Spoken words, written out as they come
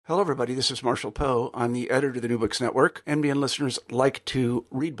Hello, everybody. This is Marshall Poe. I'm the editor of the New Books Network. NBN listeners like to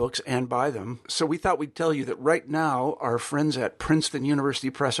read books and buy them. So we thought we'd tell you that right now, our friends at Princeton University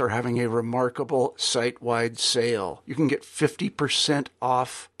Press are having a remarkable site-wide sale. You can get 50%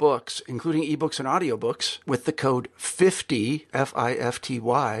 off books, including ebooks and audiobooks, with the code 50,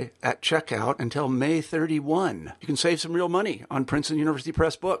 F-I-F-T-Y, at checkout until May 31. You can save some real money on Princeton University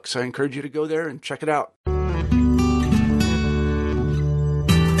Press books. I encourage you to go there and check it out.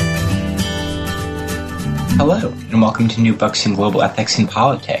 Hello, and welcome to New Books in Global Ethics and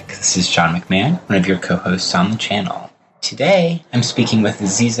Politics. This is John McMahon, one of your co-hosts on the channel. Today, I'm speaking with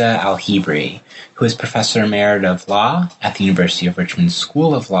Aziza Al-Hibri, who is Professor Emerita of Law at the University of Richmond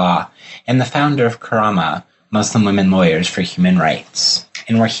School of Law and the founder of Karama, Muslim Women Lawyers for Human Rights.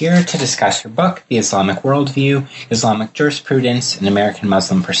 And we're here to discuss her book, The Islamic Worldview, Islamic Jurisprudence, An American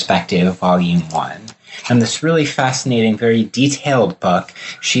Muslim Perspective, Volume 1. In this really fascinating, very detailed book,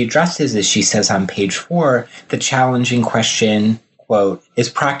 she addresses, as she says on page 4, the challenging question, quote, is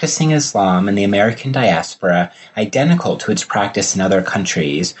practicing Islam in the American diaspora identical to its practice in other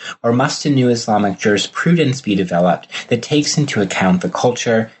countries, or must a new Islamic jurisprudence be developed that takes into account the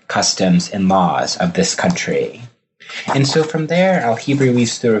culture, customs, and laws of this country? And so from there, Al-Hibri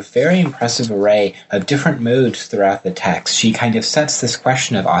weaves through a very impressive array of different modes throughout the text. She kind of sets this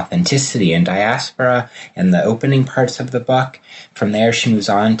question of authenticity and diaspora in the opening parts of the book. From there, she moves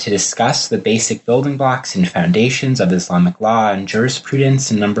on to discuss the basic building blocks and foundations of Islamic law and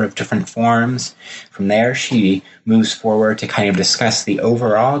jurisprudence in a number of different forms. From there, she moves forward to kind of discuss the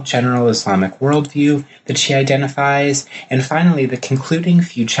overall general Islamic worldview that she identifies. And finally, the concluding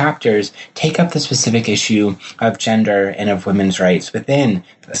few chapters take up the specific issue of gender and of women's rights within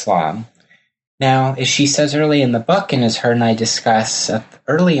Islam. Now, as she says early in the book, and as her and I discuss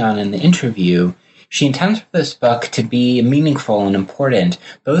early on in the interview, she intends for this book to be meaningful and important,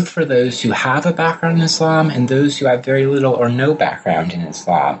 both for those who have a background in Islam and those who have very little or no background in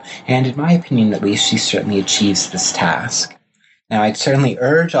Islam. And in my opinion, at least, she certainly achieves this task. Now, I'd certainly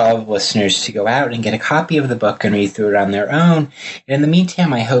urge all of the listeners to go out and get a copy of the book and read through it on their own. And in the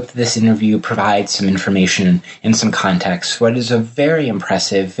meantime, I hope that this interview provides some information and some context for what is a very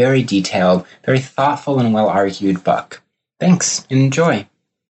impressive, very detailed, very thoughtful, and well-argued book. Thanks, and enjoy.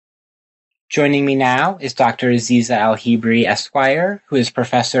 Joining me now is Dr. Aziza Al-Hibri, Esquire, who is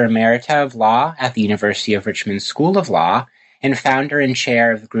Professor Emerita of Law at the University of Richmond School of Law and founder and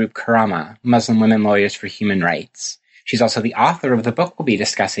chair of the group Karama, Muslim Women Lawyers for Human Rights. She's also the author of the book we'll be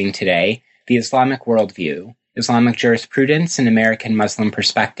discussing today, The Islamic Worldview, Islamic Jurisprudence, An American Muslim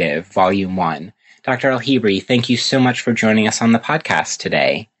Perspective, Volume 1. Dr. Al-Hibri, thank you so much for joining us on the podcast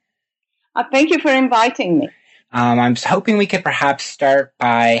today. Thank you for inviting me. I'm hoping we could perhaps start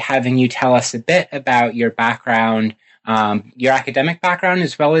by having you tell us a bit about your background, your academic background,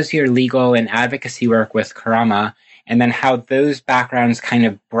 as well as your legal and advocacy work with Karama, and then how those backgrounds kind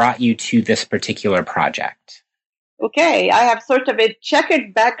of brought you to this particular project. Okay, I have sort of a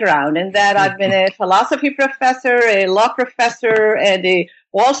checkered background in that I've been a philosophy professor, a law professor, and a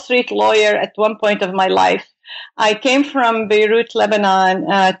Wall Street lawyer at one point of my life. I came from Beirut, Lebanon,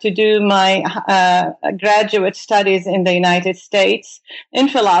 to do my graduate studies in the United States in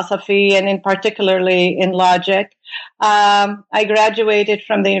philosophy and in particularly in logic. I graduated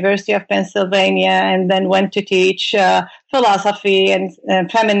from the University of Pennsylvania and then went to teach philosophy and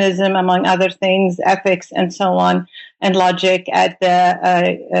feminism, among other things, ethics and so on, and logic at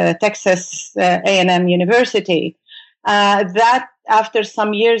the Texas A&M University. After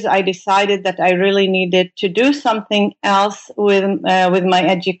some years, I decided that I really needed to do something else with my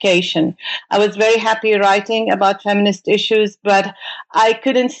education. I was very happy writing about feminist issues, but I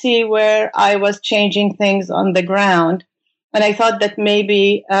couldn't see where I was changing things on the ground. And I thought that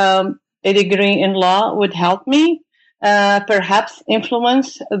maybe a degree in law would help me, perhaps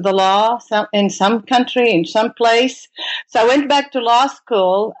influence the law in some country, in some place. So I went back to law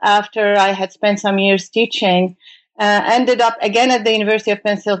school after I had spent some years teaching. Ended up again at the University of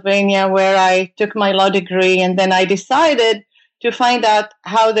Pennsylvania, where I took my law degree, and then I decided to find out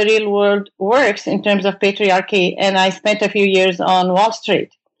how the real world works in terms of patriarchy, and I spent a few years on Wall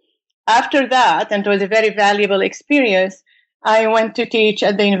Street. After that, and it was a very valuable experience, I went to teach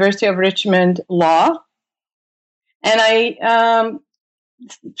at the University of Richmond Law, and I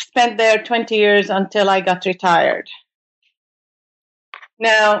spent there 20 years until I got retired.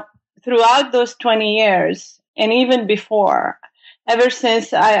 Now, throughout those 20 years, and even before, ever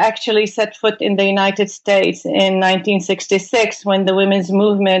since I actually set foot in the United States in 1966, when the women's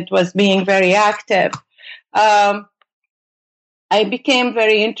movement was being very active, I became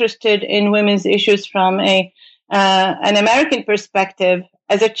very interested in women's issues from an American perspective,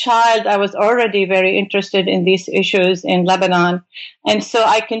 as a child, I was already very interested in these issues in Lebanon. And so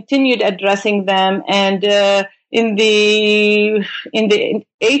I continued addressing them. And in the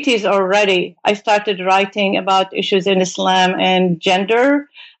 80s already, I started writing about issues in Islam and gender.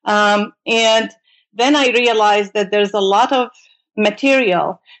 And then I realized that there's a lot of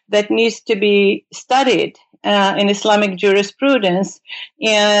material that needs to be studied in Islamic jurisprudence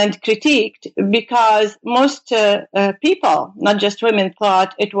and critiqued, because most people, not just women,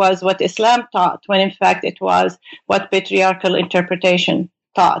 thought it was what Islam taught, when in fact it was what patriarchal interpretation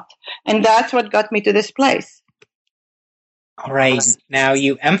taught. And that's what got me to this place. All right. Now,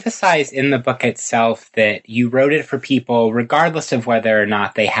 you emphasize in the book itself that you wrote it for people regardless of whether or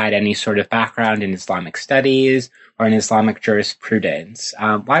not they had any sort of background in Islamic studies or in Islamic jurisprudence.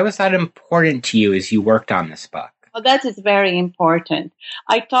 Why was that important to you as you worked on this book? Well, that is very important.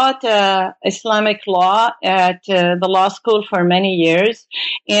 I taught Islamic law at the law school for many years.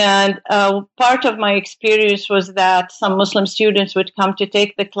 And part of my experience was that some Muslim students would come to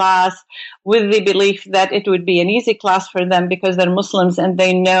take the class with the belief that it would be an easy class for them because they're Muslims and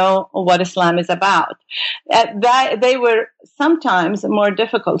they know what Islam is about. They were sometimes more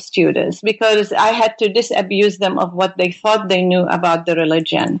difficult students because I had to disabuse them of what they thought they knew about the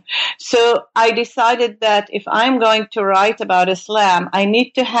religion. So I decided that if I'm going to write about Islam, I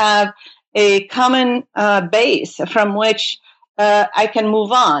need to have a common base from which I can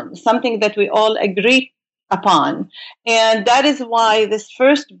move on, something that we all agree upon. And that is why this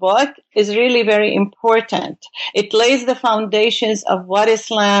first book is really very important. It lays the foundations of what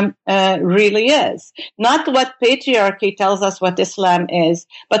Islam really is. Not what patriarchy tells us what Islam is,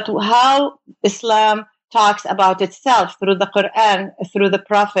 but how Islam talks about itself through the Quran, through the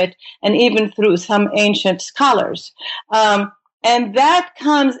Prophet, and even through some ancient scholars. And that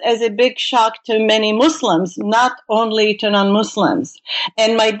comes as a big shock to many Muslims, not only to non-Muslims.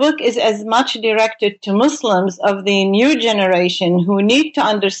 And my book is as much directed to Muslims of the new generation who need to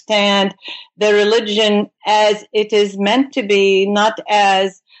understand the religion as it is meant to be, not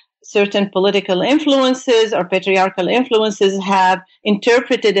as certain political influences or patriarchal influences have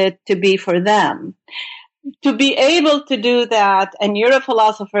interpreted it to be for them. To be able to do that, and you're a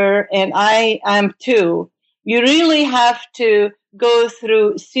philosopher, and I am too, you really have to go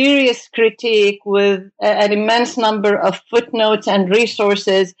through serious critique with an immense number of footnotes and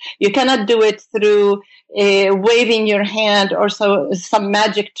resources. You cannot do it through waving your hand or some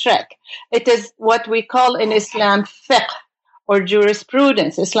magic trick. It is what we call in Islam fiqh, or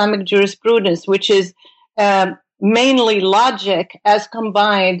jurisprudence, Islamic jurisprudence, which is mainly logic as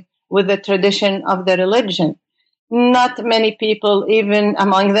combined with the tradition of the religion. Not many people, even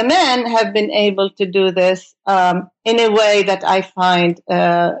among the men, have been able to do this in a way that I find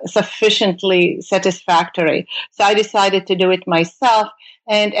sufficiently satisfactory. So I decided to do it myself.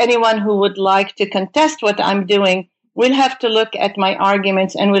 And anyone who would like to contest what I'm doing will have to look at my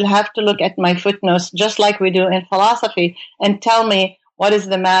arguments and will have to look at my footnotes, just like we do in philosophy, and tell me what is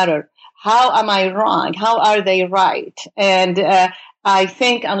the matter. How am I wrong? How are they right? And I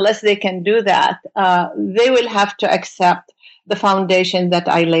think unless they can do that, they will have to accept the foundation that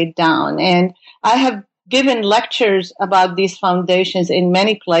I laid down. And I have given lectures about these foundations in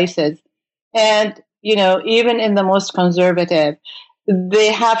many places. And, even in the most conservative,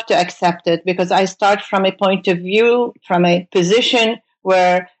 they have to accept it because I start from a point of view, from a position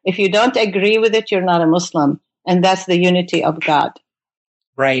where if you don't agree with it, you're not a Muslim. And that's the unity of God.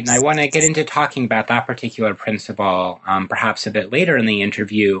 Right, and I want to get into talking about that particular principle perhaps a bit later in the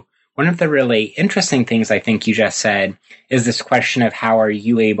interview. One of the really interesting things I think you just said is this question of how are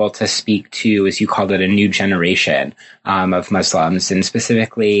you able to speak to, as you called it, a new generation of Muslims, and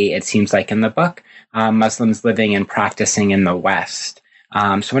specifically, it seems like in the book, Muslims living and practicing in the West.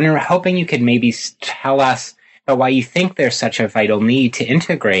 So we were hoping you could maybe tell us about why you think there's such a vital need to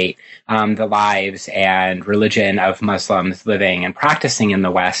integrate the lives and religion of Muslims living and practicing in the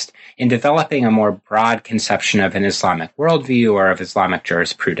West in developing a more broad conception of an Islamic worldview or of Islamic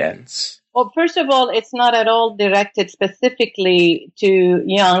jurisprudence. Well, first of all, it's not at all directed specifically to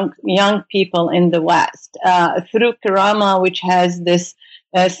young people in the West. Through Karama, which has this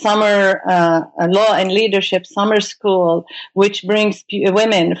summer law and leadership summer school, which brings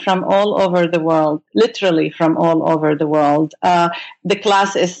women from all over the world, literally from all over the world. The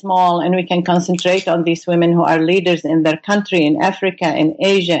class is small, and we can concentrate on these women who are leaders in their country, in Africa, in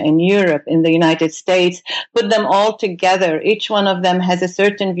Asia, in Europe, in the United States. Put them all together. Each one of them has a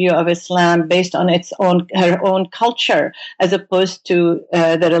certain view of Islam based on her own culture, as opposed to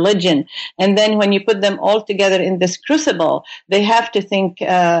the religion. And then when you put them all together in this crucible, they have to think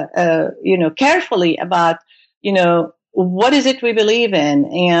carefully about, what is it we believe in,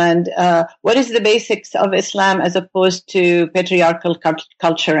 and what is the basics of Islam as opposed to patriarchal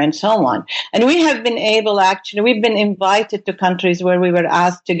culture and so on. And we have been able, actually, we've been invited to countries where we were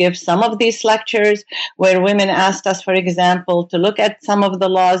asked to give some of these lectures, where women asked us, for example, to look at some of the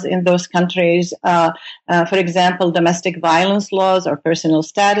laws in those countries, for example, domestic violence laws or personal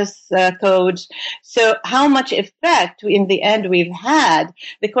status codes. So how much effect in the end we've had,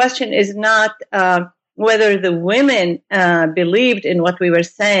 the question is not whether the women believed in what we were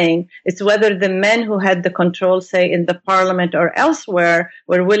saying. It's whether the men who had the control, say, in the parliament or elsewhere,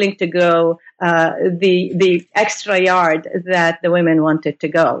 were willing to go the extra yard that the women wanted to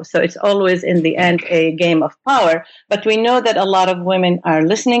go. So it's always, in the end, a game of power. But we know that a lot of women are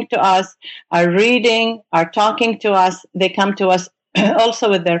listening to us, are reading, are talking to us. They come to us also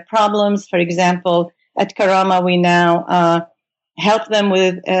with their problems. For example, at Karama, we now help them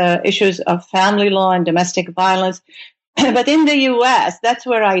with issues of family law and domestic violence. But in the U.S., that's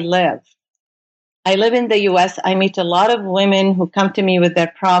where I live. I live in the U.S. I meet a lot of women who come to me with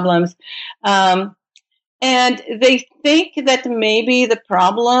their problems. And they think that maybe the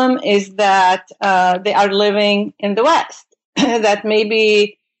problem is that they are living in the West. That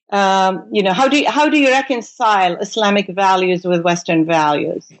maybe, how do you reconcile Islamic values with Western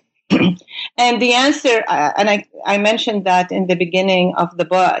values? And the answer, and I mentioned that in the beginning of the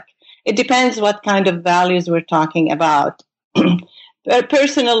book, it depends what kind of values we're talking about.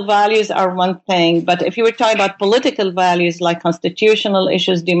 Personal values are one thing, but if you were talking about political values like constitutional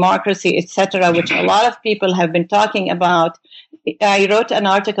issues, democracy, etc., which a lot of people have been talking about, I wrote an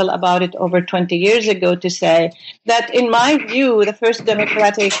article about it over 20 years ago to say that, in my view, the first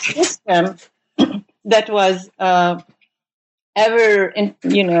democratic system that was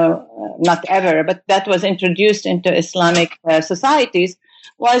not ever, but that was introduced into Islamic societies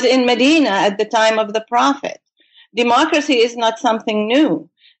was in Medina at the time of the Prophet. Democracy is not something new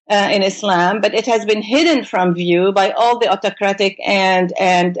in Islam, but it has been hidden from view by all the autocratic and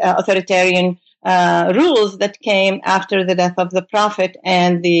authoritarian rules that came after the death of the Prophet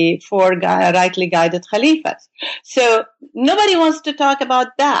and the four rightly guided Khalifas. So nobody wants to talk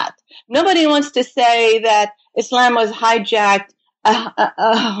about that. Nobody wants to say that Islam was hijacked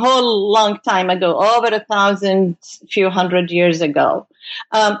a whole long time ago, over 1,000, few hundred years ago.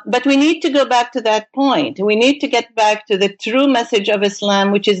 But we need to go back to that point. We need to get back to the true message of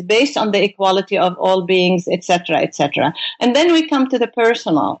Islam, which is based on the equality of all beings, etc., etc. And then we come to the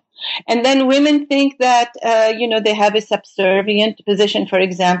personal. And then women think that, they have a subservient position, for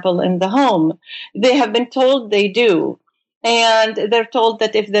example, in the home. They have been told they do. And they're told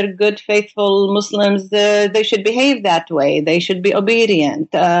that if they're good, faithful Muslims, they should behave that way. They should be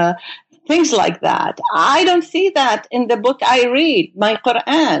obedient. Things like that. I don't see that in the book I read, my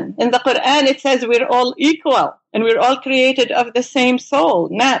Quran. In the Quran, it says we're all equal and we're all created of the same soul,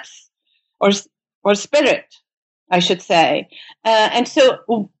 nafs, or spirit, I should say. And so,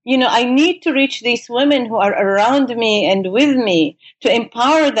 I need to reach these women who are around me and with me to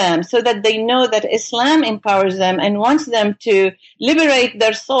empower them so that they know that Islam empowers them and wants them to liberate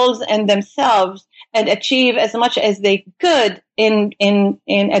their souls and themselves and achieve as much as they could in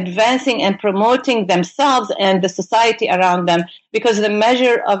advancing and promoting themselves and the society around them. Because the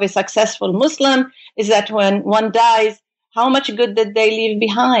measure of a successful Muslim is that when one dies, how much good did they leave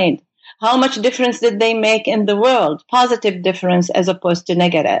behind? How much difference did they make in the world? Positive difference as opposed to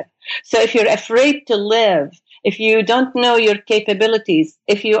negative. So if you're afraid to live, if you don't know your capabilities,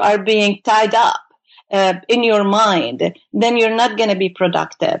 if you are being tied up in your mind, then you're not going to be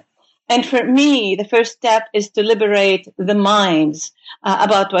productive. And for me, the first step is to liberate the minds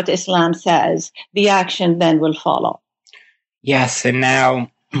about what Islam says. The action then will follow. Yes, and now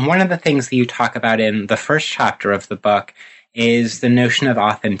one of the things that you talk about in the first chapter of the book is the notion of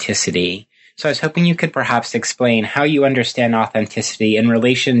authenticity. So I was hoping you could perhaps explain how you understand authenticity in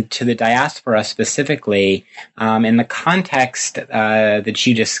relation to the diaspora specifically, in the context that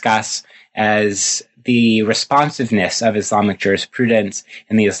you discuss as the responsiveness of Islamic jurisprudence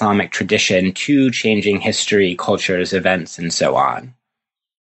and the Islamic tradition to changing history, cultures, events, and so on.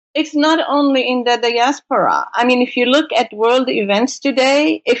 It's not only in the diaspora. I mean, if you look at world events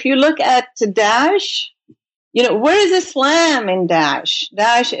today, if you look at Daesh, where is Islam in Daesh?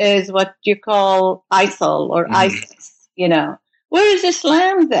 Daesh is what you call ISIL or ISIS, Where is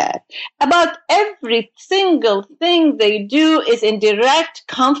Islam there? About every single thing they do is in direct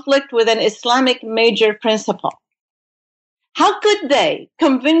conflict with an Islamic major principle. How could they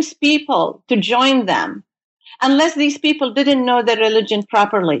convince people to join them unless these people didn't know their religion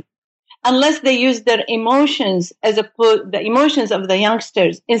properly? Unless they used their emotions the emotions of the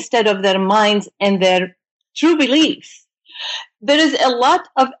youngsters instead of their minds and their true beliefs. There is a lot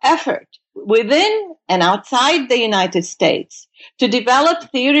of effort within and outside the United States to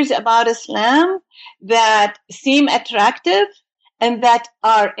develop theories about Islam that seem attractive and that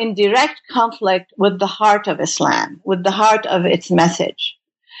are in direct conflict with the heart of Islam, with the heart of its message.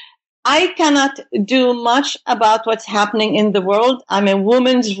 I cannot do much about what's happening in the world. I'm a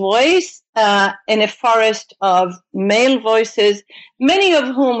woman's voice in a forest of male voices, many of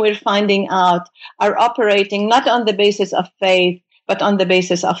whom we're finding out are operating not on the basis of faith, but on the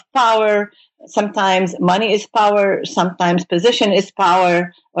basis of power. Sometimes money is power, sometimes position is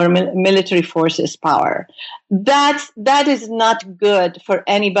power, or military force is power. That is not good for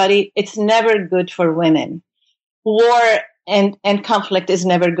anybody. It's never good for women. War and conflict is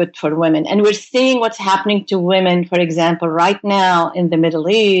never good for women. And we're seeing what's happening to women, for example, right now in the Middle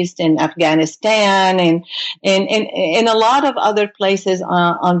East, in Afghanistan, and in a lot of other places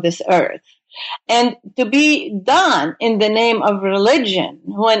on this earth. And to be done in the name of religion,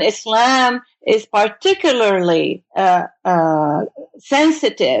 when Islam is particularly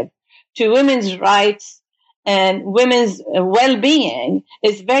sensitive to women's rights and women's well-being,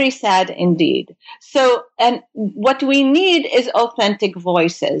 is very sad indeed. So, and what we need is authentic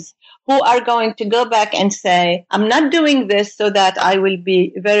voices who are going to go back and say, I'm not doing this so that I will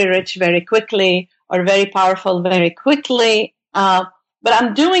be very rich very quickly or very powerful very quickly, but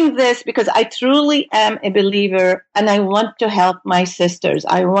I'm doing this because I truly am a believer and I want to help my sisters.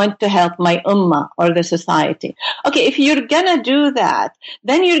 I want to help my ummah or the society. Okay, if you're going to do that,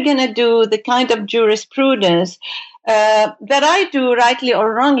 then you're going to do the kind of jurisprudence that I do, rightly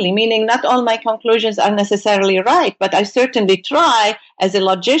or wrongly, meaning not all my conclusions are necessarily right, but I certainly try as a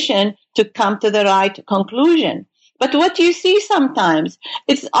logician to come to the right conclusion. But what you see sometimes,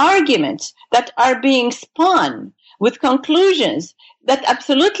 it's arguments that are being spun with conclusions that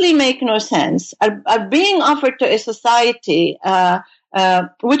absolutely make no sense, are being offered to a society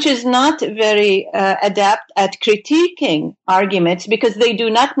which is not very adept at critiquing arguments because they do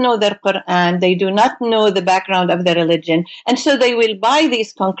not know their Quran, they do not know the background of the religion, and so they will buy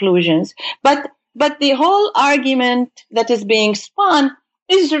these conclusions. But the whole argument that is being spun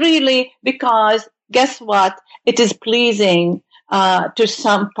is really because, guess what? It is pleasing to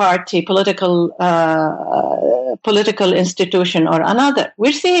some party, political institution or another.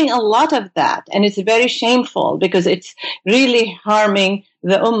 We're seeing a lot of that, and it's very shameful because it's really harming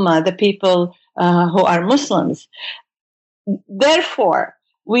the ummah, the people who are Muslims. Therefore,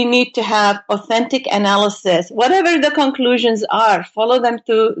 we need to have authentic analysis. Whatever the conclusions are, follow them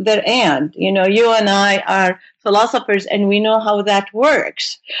to their end. You know, you and I are philosophers, and we know how that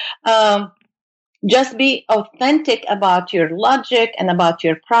works. Just be authentic about your logic and about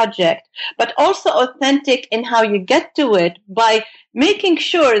your project, but also authentic in how you get to it by making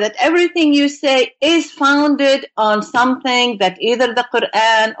sure that everything you say is founded on something that either the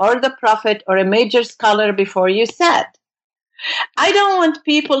Quran or the Prophet or a major scholar before you said. I don't want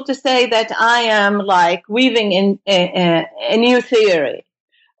people to say that I am like weaving in a new theory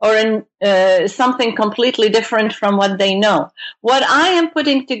or in something completely different from what they know. What I am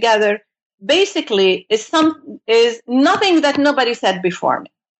putting together basically is nothing that nobody said before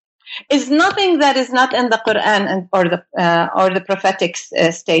me. Is nothing that is not in the Quran or the prophetic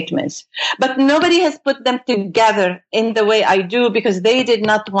statements. But nobody has put them together in the way I do because they did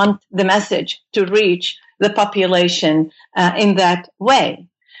not want the message to reach the population in that way.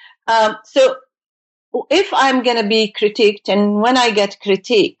 So if I'm going to be critiqued, and when I get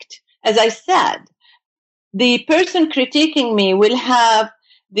critiqued, as I said, the person critiquing me will have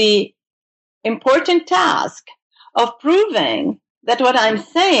the important task of proving that what I'm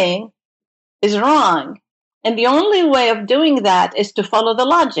saying is wrong. And the only way of doing that is to follow the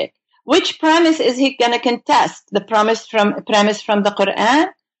logic. Which premise is he going to contest? The premise from the Quran?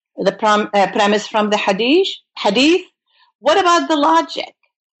 The premise from the Hadith? What about the logic?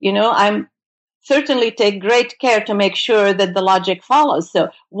 You know, I'm certainly take great care to make sure that the logic follows. So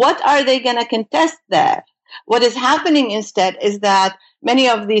what are they going to contest there? What is happening instead is that many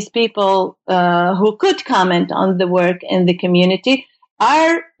of these people who could comment on the work in the community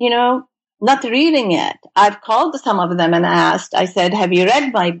are, you know, not reading it. I've called some of them and asked, I said, have you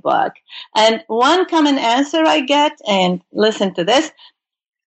read my book? And one common answer I get, and listen to this,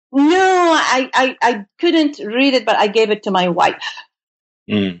 no, I couldn't read it, but I gave it to my wife.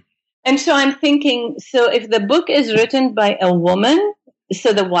 Mm. And so I'm thinking, so if the book is written by a woman,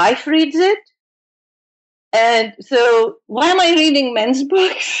 so the wife reads it? And so why am I reading men's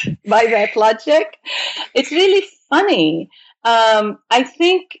books by that logic? It's really funny. I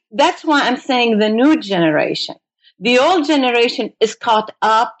think that's why I'm saying the new generation. The old generation is caught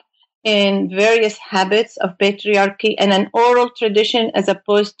up in various habits of patriarchy and an oral tradition as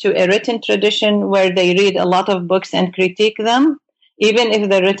opposed to a written tradition where they read a lot of books and critique them, even if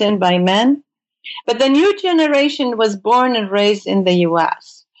they're written by men. But the new generation was born and raised in the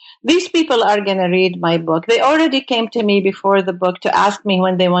US. These people are going to read my book. They already came to me before the book to ask me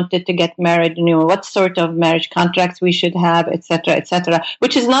when they wanted to get married, what sort of marriage contracts we should have, etc.,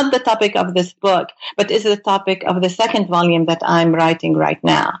 which is not the topic of this book, but is the topic of the second volume that I'm writing right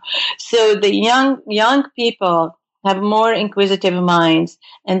now. So the young people have more inquisitive minds,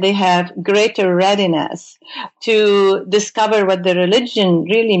 and they have greater readiness to discover what the religion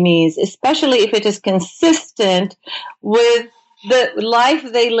really means, especially if it is consistent with the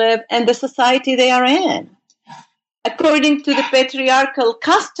life they live and the society they are in. According to the patriarchal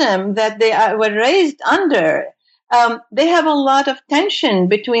custom that they were raised under, they have a lot of tension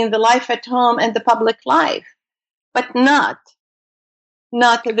between the life at home and the public life, but not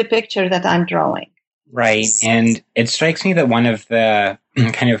the picture that I'm drawing. Right. And it strikes me that one of the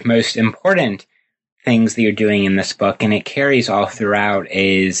kind of most important things that you're doing in this book, and it carries all throughout,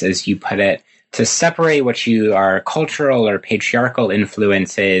 is, as you put it, to separate what you are cultural or patriarchal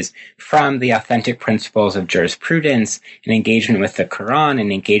influences from the authentic principles of jurisprudence and engagement with the Quran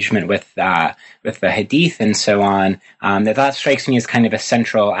and engagement with the Hadith and so on. That strikes me as kind of a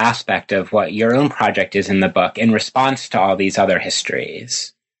central aspect of what your own project is in the book in response to all these other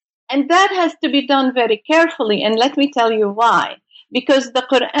histories. And that has to be done very carefully. And let me tell you why. Because the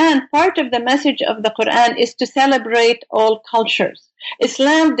Quran, part of the message of the Quran is to celebrate all cultures.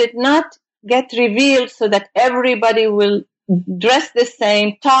 Islam did not get revealed so that everybody will dress the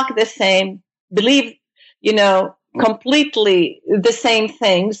same, talk the same, believe, completely the same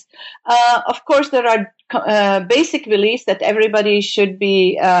things. Of course, there are basic beliefs that everybody should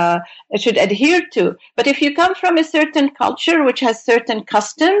adhere to. But if you come from a certain culture which has certain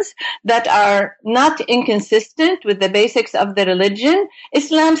customs that are not inconsistent with the basics of the religion,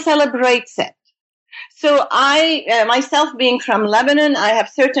 Islam celebrates it. So I, myself being from Lebanon, I have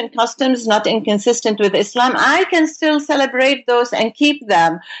certain customs not inconsistent with Islam. I can still celebrate those and keep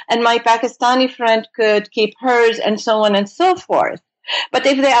them. And my Pakistani friend could keep hers and so on and so forth. But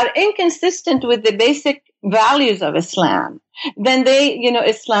if they are inconsistent with the basic values of Islam, then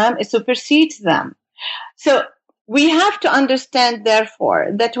Islam supersedes them. So we have to understand, therefore,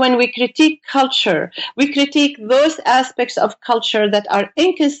 that when we critique culture, we critique those aspects of culture that are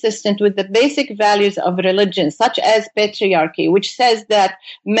inconsistent with the basic values of religion, such as patriarchy, which says that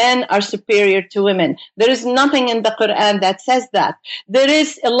men are superior to women. There is nothing in the Quran that says that. There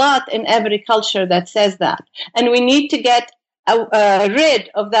is a lot in every culture that says that. And we need to get rid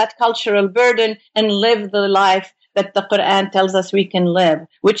of that cultural burden and live the life that the Quran tells us we can live,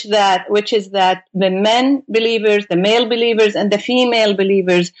 which is that the men believers, the male believers, and the female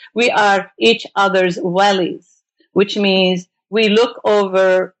believers, we are each other's walis, which means we look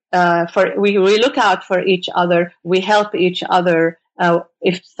over we look out for each other, we help each other.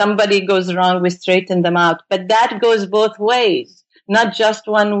 If somebody goes wrong, we straighten them out. But that goes both ways, not just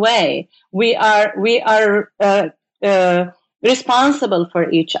one way. We are responsible for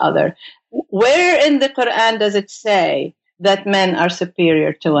each other. Where in the Quran does it say that men are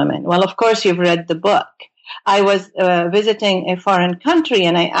superior to women? Well, of course, you've read the book. I was visiting a foreign country,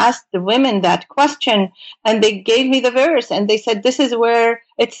 and I asked the women that question, and they gave me the verse, and they said, this is where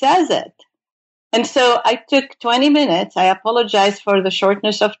it says it. And so I took 20 minutes, I apologized for the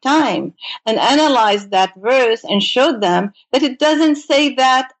shortness of time, and analyzed that verse and showed them that it doesn't say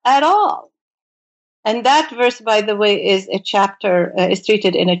that at all. And that verse, by the way, is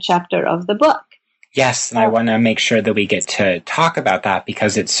treated in a chapter of the book. Yes, and I want to make sure that we get to talk about that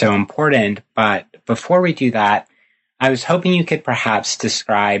because it's so important. But before we do that, I was hoping you could perhaps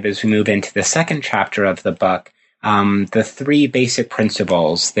describe, as we move into the second chapter of the book, the three basic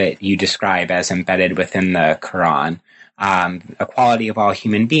principles that you describe as embedded within the Quran: equality of all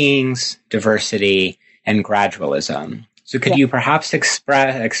human beings, diversity, and gradualism. So could you perhaps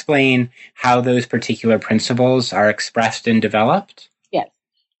explain how those particular principles are expressed and developed? Yes.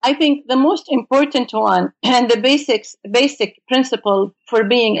 I think the most important one and the basic principle for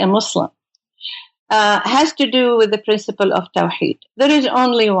being a Muslim has to do with the principle of Tawheed. There is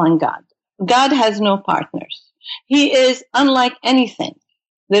only one God. God has no partners. He is unlike anything.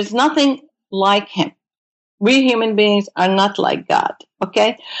 There's nothing like him. We human beings are not like God.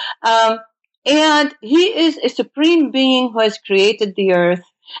 Okay? And he is a supreme being who has created the earth.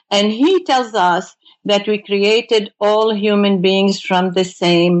 And he tells us that we created all human beings from the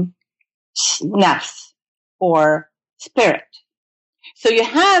same nafs or spirit. So you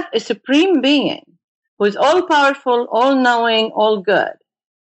have a supreme being who is all powerful, all knowing, all good,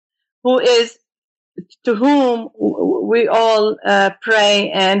 to whom we all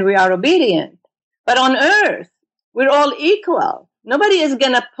pray and we are obedient. But on earth, we're all equal. Nobody is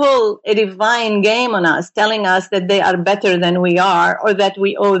going to pull a divine game on us, telling us that they are better than we are, or that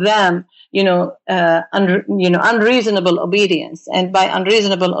we owe them, unreasonable obedience. And by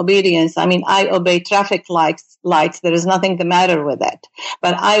unreasonable obedience, I mean I obey traffic lights. There is nothing the matter with it.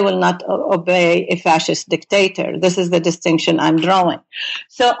 But I will not obey a fascist dictator. This is the distinction I'm drawing.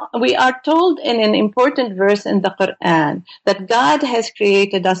 So we are told in an important verse in the Quran that God has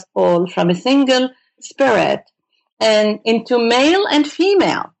created us all from a single spirit and into male and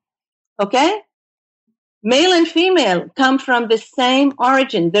female. Okay? Male and female come from the same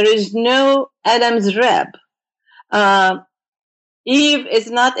origin. There is no Adam's rib. Eve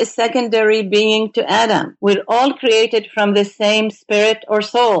is not a secondary being to Adam. We're all created from the same spirit or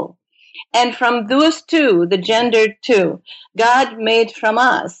soul. And from those two, the gendered two, God made from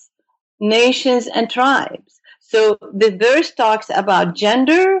us nations and tribes. So the verse talks about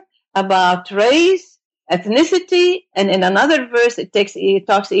gender, about race, ethnicity, and in another verse it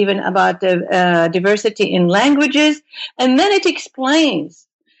talks even about diversity in languages, and then it explains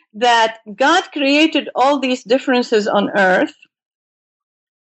that God created all these differences on earth,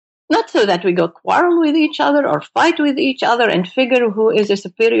 not so that we go quarrel with each other or fight with each other and figure who is a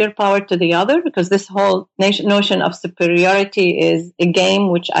superior power to the other, because this whole notion of superiority is a game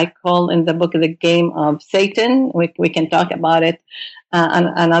which I call in the book the game of Satan. We can talk about it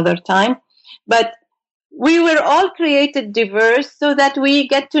another time, but we were all created diverse so that we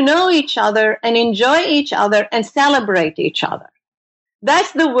get to know each other and enjoy each other and celebrate each other.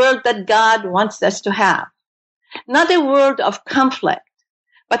 That's the world that God wants us to have. Not a world of conflict,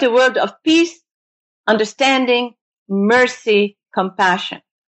 but a world of peace, understanding, mercy, compassion.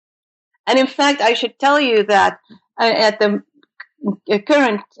 And in fact, I should tell you that at the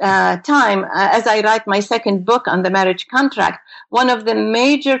current time, as I write my second book on the marriage contract, one of the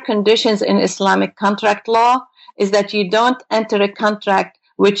major conditions in Islamic contract law is that you don't enter a contract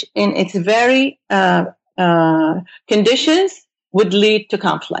which in its very conditions would lead to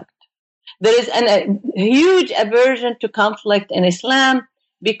conflict. There is a huge aversion to conflict in Islam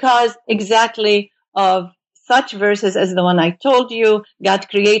because exactly of such verses as the one I told you. God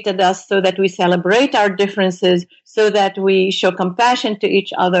created us so that we celebrate our differences, so that we show compassion to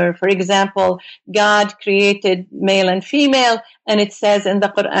each other. For example, God created male and female, and it says in the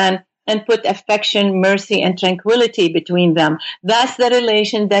Quran, and put affection, mercy, and tranquility between them. That's the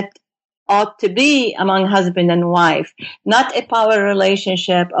relation that ought to be among husband and wife, not a power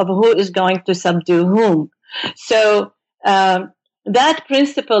relationship of who is going to subdue whom. So, that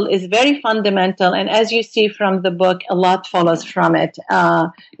principle is very fundamental, and as you see from the book, a lot follows from it.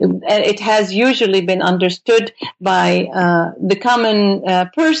 It has usually been understood by the common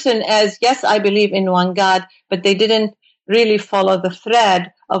person as, yes, I believe in one God, but they didn't really follow the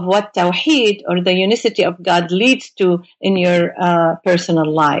thread of what Tawheed, or the unicity of God, leads to in your personal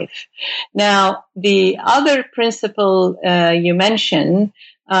life. Now, the other principle you mentioned,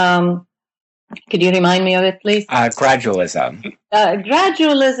 could you remind me of it, please? Gradualism.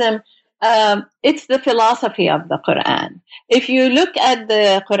 Gradualism, it's the philosophy of the Quran. If you look at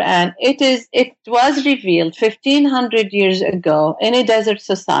the Quran, it was revealed 1,500 years ago in a desert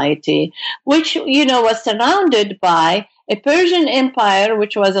society, which, was surrounded by a Persian Empire,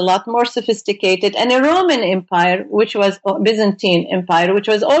 which was a lot more sophisticated, and a Roman Empire, which was Byzantine Empire, which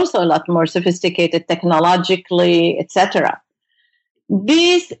was also a lot more sophisticated technologically, etc.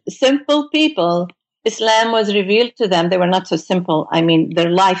 These simple people, Islam was revealed to them. They were not so simple. I mean, their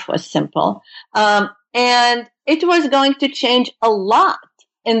life was simple. And it was going to change a lot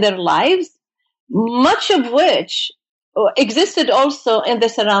in their lives, much of which existed also in the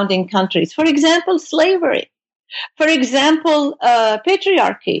surrounding countries. For example, slavery. For example,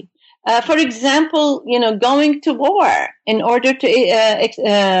 patriarchy. For example, going to war in order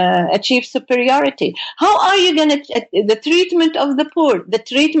to achieve superiority. How are you going to, the treatment of the poor, the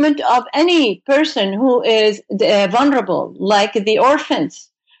treatment of any person who is vulnerable, like the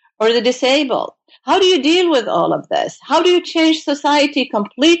orphans or the disabled? How do you deal with all of this? How do you change society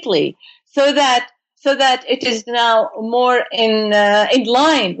completely so that it is now more in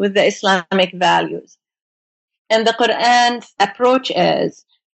line with the Islamic values? And the Quran's approach is,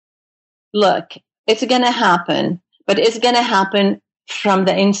 look, it's going to happen, but it's going to happen from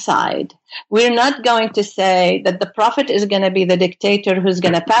the inside. We're not going to say that the Prophet is going to be the dictator who's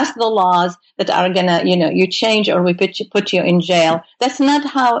going to pass the laws that are going to, you change or we put you in jail. That's not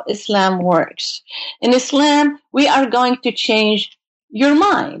how Islam works. In Islam, we are going to change your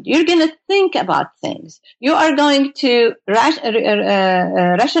mind. You're going to think about things. You are going to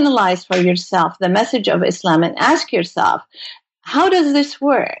rationalize for yourself the message of Islam and ask yourself, how does this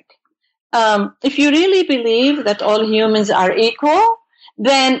work? If you really believe that all humans are equal,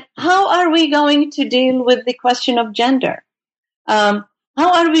 then how are we going to deal with the question of gender? How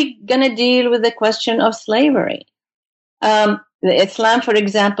are we going to deal with the question of slavery? Islam, for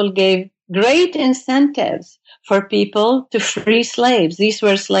example, gave great incentives for people to free slaves. These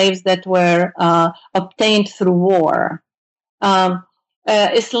were slaves that were obtained through war.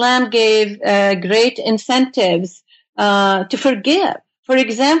 Islam gave great incentives to forgive. For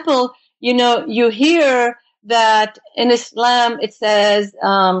example, you hear that in Islam it says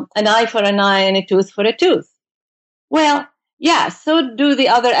an eye for an eye and a tooth for a tooth. Well, yeah, so do the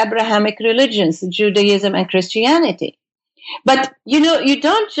other Abrahamic religions, Judaism and Christianity. But, you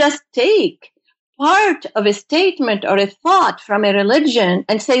don't just take part of a statement or a thought from a religion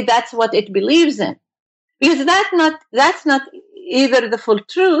and say that's what it believes in. Because that's not either the full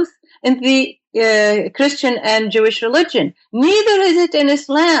truth in the Christian and Jewish religion. Neither is it in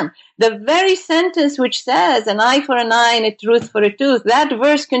Islam. The very sentence which says an eye for an eye and a tooth for a tooth, that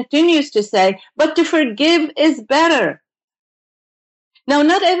verse continues to say, but to forgive is better. Now,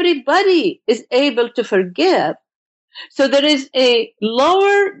 not everybody is able to forgive. So there is a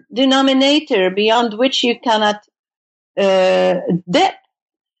lower denominator beyond which you cannot dip.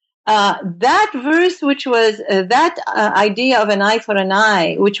 That verse, which was that idea of an eye for an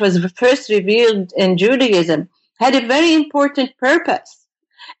eye, which was first revealed in Judaism, had a very important purpose.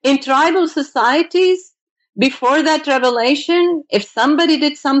 In tribal societies, before that revelation, if somebody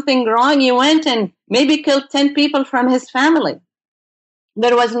did something wrong, you went and maybe killed 10 people from his family.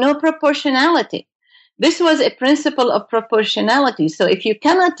 There was no proportionality. This was a principle of proportionality. So if you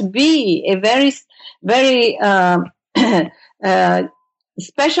cannot be a very, very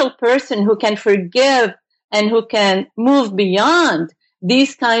special person who can forgive and who can move beyond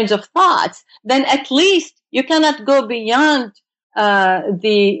these kinds of thoughts, then at least you cannot go beyond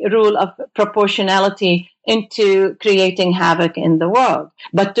the rule of proportionality into creating havoc in the world.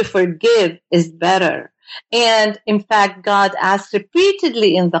 But to forgive is better. And in fact, God asks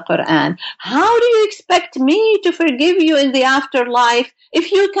repeatedly in the Quran, how do you expect me to forgive you in the afterlife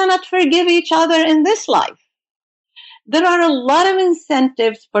if you cannot forgive each other in this life? There are a lot of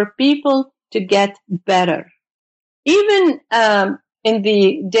incentives for people to get better. Even in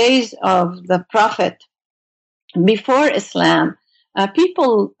the days of the Prophet, before Islam,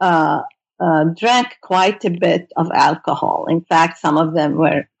 people drank quite a bit of alcohol. In fact, some of them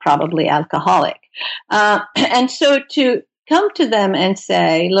were probably alcoholic. And so to come to them and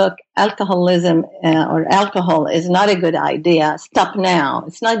say, look, alcoholism or alcohol is not a good idea. Stop now.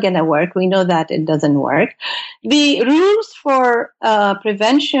 It's not going to work. We know that it doesn't work. The rules for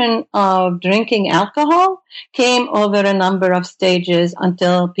prevention of drinking alcohol came over a number of stages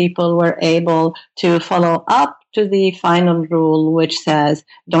until people were able to follow up to the final rule, which says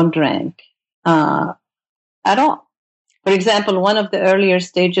don't drink at all. For example, one of the earlier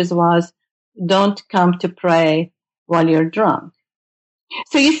stages was don't come to pray while you're drunk.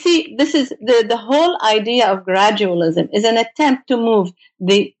 So you see, this is the whole idea of gradualism is an attempt to move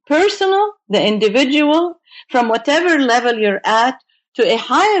the personal, the individual, from whatever level you're at to a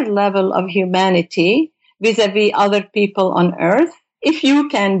higher level of humanity vis-a-vis other people on earth, if you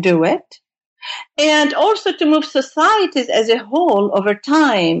can do it. And also to move societies as a whole over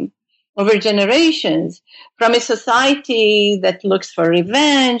time, over generations, from a society that looks for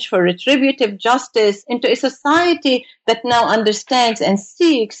revenge, for retributive justice, into a society that now understands and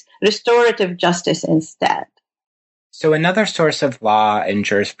seeks restorative justice instead. So another source of law and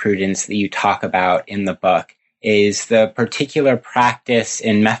jurisprudence that you talk about in the book is the particular practice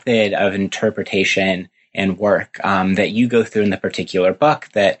and method of interpretation and work that you go through in the particular book,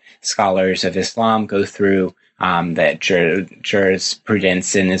 that scholars of Islam go through, that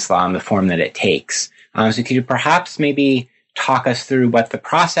jurisprudence in Islam, the form that it takes. So could you perhaps maybe talk us through what the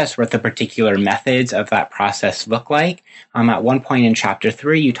process, what the particular methods of that process look like? At one point in chapter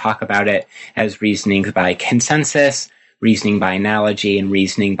 3, you talk about it as reasoning by consensus, reasoning by analogy, and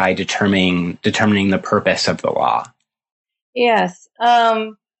reasoning by determining the purpose of the law. Yes.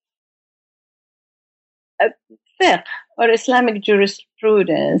 Fiqh, or Islamic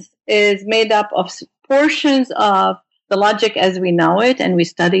jurisprudence, is made up of portions of the logic as we know it, and we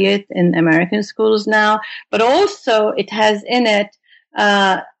study it in American schools now, but also it has in it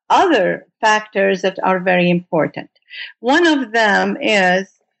other factors that are very important. One of them is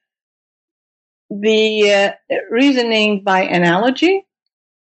the reasoning by analogy,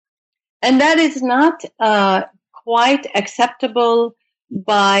 and that is not quite acceptable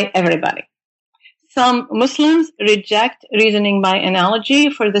by everybody. Some Muslims reject reasoning by analogy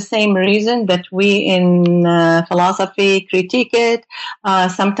for the same reason that we in philosophy critique it.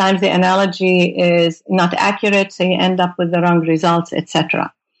 Sometimes the analogy is not accurate, so you end up with the wrong results,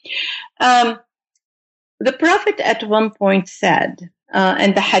 etc. The Prophet at one point said,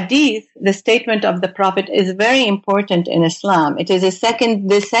 and the hadith, the statement of the Prophet, is very important in Islam. It is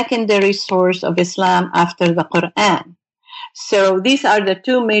the secondary source of Islam after the Quran. So these are the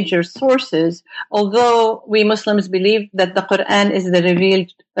two major sources, although we Muslims believe that the Quran is the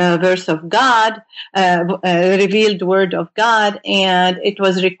revealed verse of God, revealed word of God, and it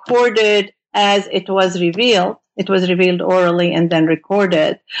was recorded as it was revealed. It was revealed orally and then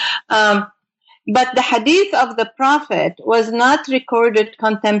recorded. But the hadith of the Prophet was not recorded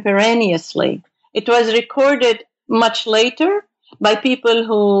contemporaneously. It was recorded much later by people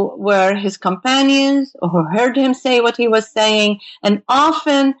who were his companions or who heard him say what he was saying, and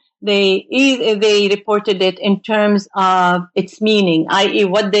often they reported it in terms of its meaning, i.e.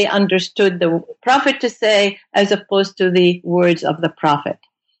 what they understood the Prophet to say as opposed to the words of the Prophet.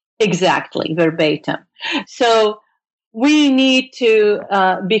 Exactly, verbatim. So we need to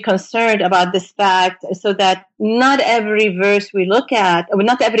be concerned about this fact so that not every verse we look at, or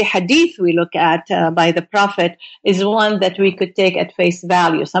not every hadith we look at by the Prophet is one that we could take at face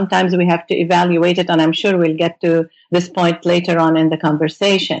value. Sometimes we have to evaluate it, and I'm sure we'll get to this point later on in the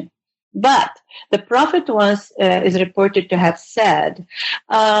conversation. But the Prophet once is reported to have said,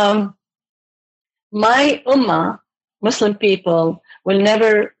 my ummah, Muslim people, will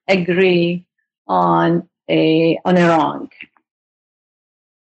never agree on a wrong.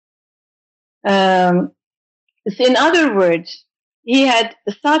 In other words, he had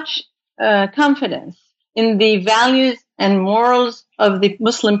such confidence in the values and morals of the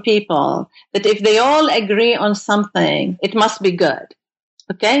Muslim people that if they all agree on something, it must be good.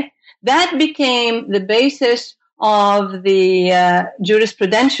 Okay? That became the basis of the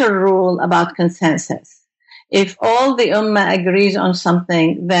jurisprudential rule about consensus. If all the ummah agrees on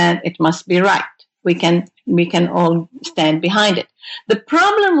something, then it must be right. We can all stand behind it. The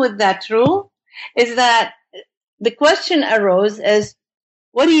problem with that rule is that the question arose as,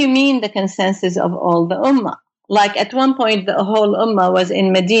 what do you mean the consensus of all the ummah? Like at one point, the whole ummah was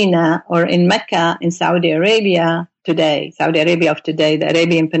in Medina or in Mecca in Saudi Arabia today, Saudi Arabia of today, the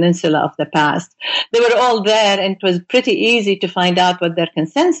Arabian Peninsula of the past. They were all there, and it was pretty easy to find out what their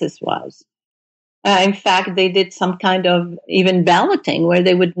consensus was. In fact, they did some kind of even balloting where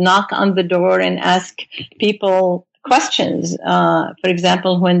they would knock on the door and ask people questions. For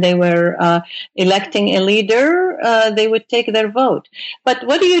example, when they were electing a leader, they would take their vote. But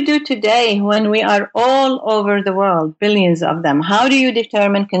what do you do today when we are all over the world, billions of them? How do you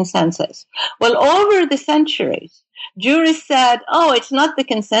determine consensus? Well, over the centuries, jurists said, oh, it's not the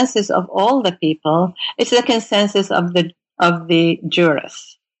consensus of all the people, it's the consensus of the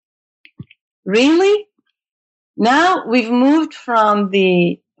jurists. Really? Now we've moved from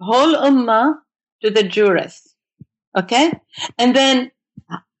the whole ummah to the jurists. Okay? And then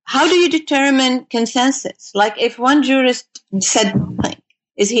how do you determine consensus? Like if one jurist said something,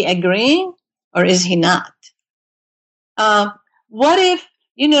 is he agreeing or is he not? What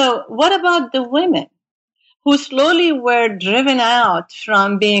about the women who slowly were driven out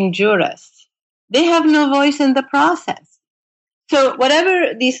from being jurists? They have no voice in the process. So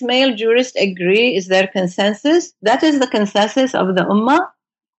whatever these male jurists agree is their consensus, that is the consensus of the ummah.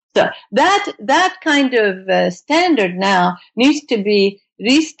 So that kind of standard now needs to be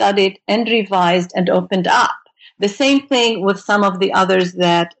restudied and revised and opened up. The same thing with some of the others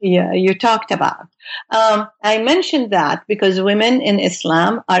that you talked about. I mentioned that because women in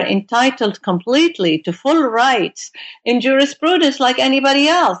Islam are entitled completely to full rights in jurisprudence like anybody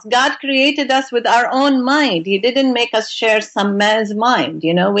else. God created us with our own mind. He didn't make us share some man's mind.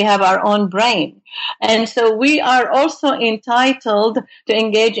 We have our own brain. And so we are also entitled to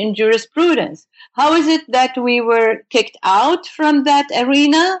engage in jurisprudence. How is it that we were kicked out from that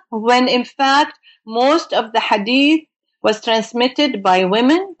arena when in fact most of the hadith was transmitted by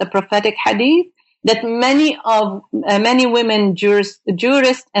women, the prophetic hadith, that many women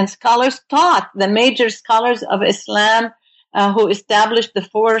jurists and scholars taught, the major scholars of Islam who established the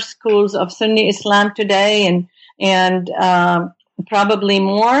 4 schools of Sunni Islam today and probably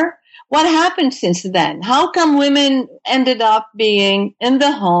more. What happened since then? How come women ended up being in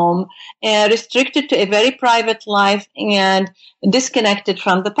the home, restricted to a very private life and disconnected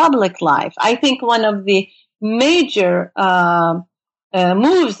from the public life? I think one of the major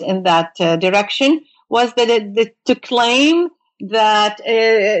moves in that direction was that to claim that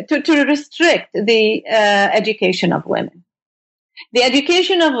to restrict the education of women. The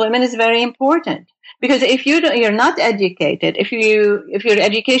education of women is very important, because if you're not educated, if your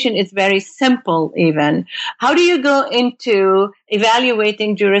education is very simple, even, how do you go into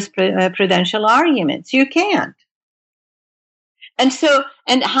evaluating jurisprudential arguments? You can't. And so,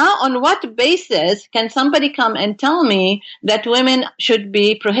 on what basis can somebody come and tell me that women should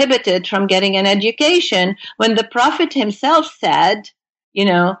be prohibited from getting an education when the Prophet himself said,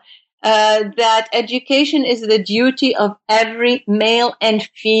 that education is the duty of every male and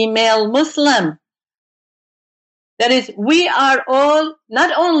female Muslim? That is, we are all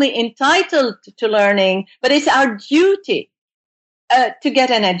not only entitled to learning, but it's our duty to get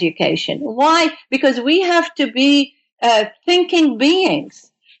an education. Why? Because we have to be thinking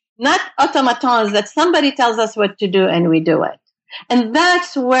beings, not automatons that somebody tells us what to do and we do it. And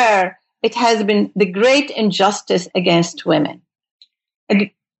that's where it has been the great injustice against women.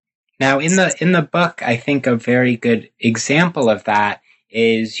 Now, in the book, I think a very good example of that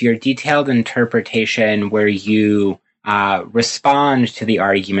is your detailed interpretation where you respond to the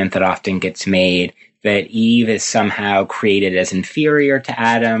argument that often gets made that Eve is somehow created as inferior to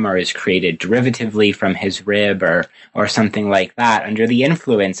Adam, or is created derivatively from his rib, or something like that, under the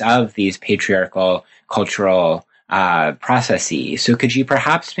influence of these patriarchal cultural processes. So could you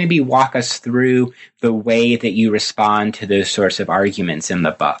perhaps maybe walk us through the way that you respond to those sorts of arguments in the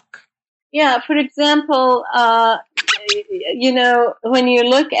book? Yeah, for example, when you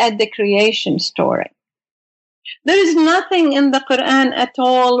look at the creation story, there is nothing in the Quran at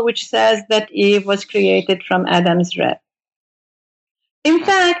all which says that Eve was created from Adam's rib. In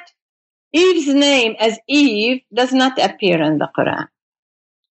fact, Eve's name as Eve does not appear in the Quran.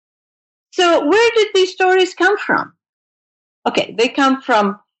 So where did these stories come from? Okay, they come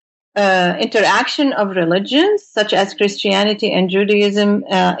from interaction of religions such as Christianity and Judaism.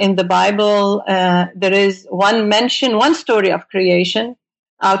 In the Bible, there is one story of creation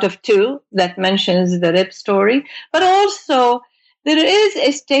out of two that mentions the rib story, but also there is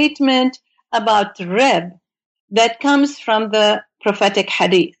a statement about rib that comes from the prophetic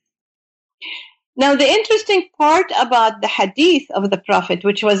hadith. Now, the interesting part about the hadith of the Prophet,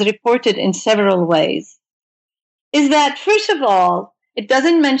 which was reported in several ways, is that, first of all, it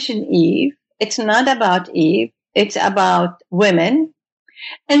doesn't mention Eve. It's not about Eve. It's about women.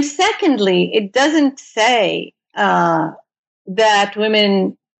 And secondly, it doesn't say that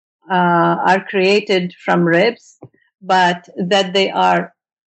women are created from ribs, but that they are,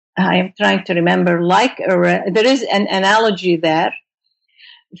 I am trying to remember, there is an analogy there.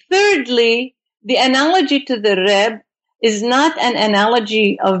 Thirdly, the analogy to the rib is not an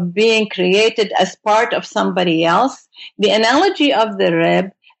analogy of being created as part of somebody else. The analogy of the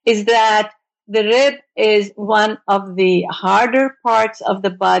rib is that the rib is one of the harder parts of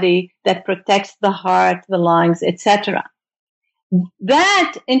the body that protects the heart, the lungs, etc.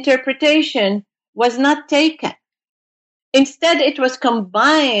 That interpretation was not taken. Instead, it was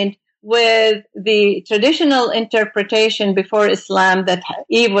combined with the traditional interpretation before Islam that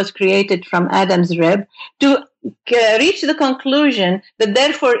Eve was created from Adam's rib to reach the conclusion that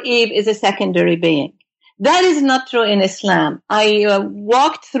therefore Eve is a secondary being. That is not true in Islam. I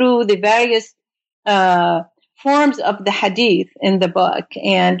walked through the various forms of the hadith in the book,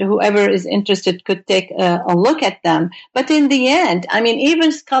 and whoever is interested could take a look at them. But in the end, I mean,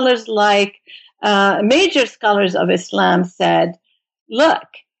 even scholars like major scholars of Islam said, look,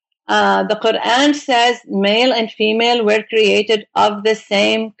 the Quran says male and female were created of the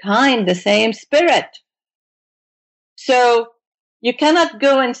same kind, the same spirit. So you cannot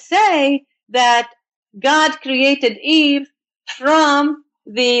go and say that God created Eve from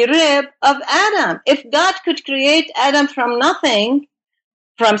the rib of Adam. If God could create Adam from nothing,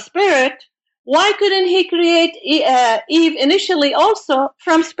 from spirit, why couldn't he create Eve initially also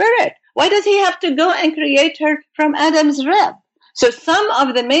from spirit? Why does he have to go and create her from Adam's rib? So some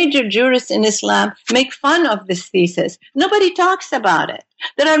of the major jurists in Islam make fun of this thesis. Nobody talks about it.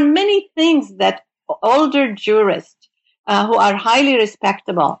 There are many things that older jurists who are highly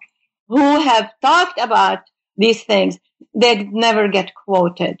respectable, who have talked about these things, they never get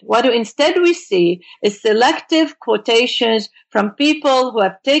quoted. What instead we see is selective quotations from people who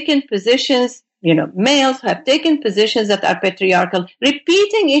have taken positions, males who have taken positions that are patriarchal,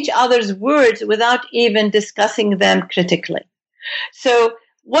 repeating each other's words without even discussing them critically. So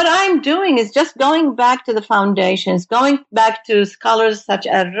what I'm doing is just going back to the foundations, going back to scholars such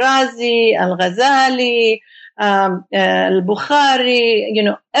as Razi, Al-Ghazali, Al-Bukhari,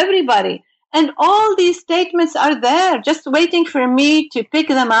 everybody. And all these statements are there, just waiting for me to pick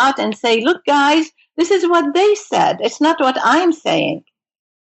them out and say, look, guys, this is what they said. It's not what I'm saying.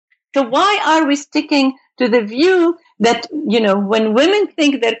 So why are we sticking to the view that, when women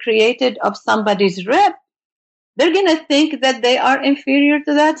think they're created of somebody's rib, they're going to think that they are inferior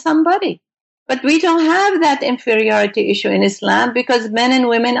to that somebody. But we don't have that inferiority issue in Islam because men and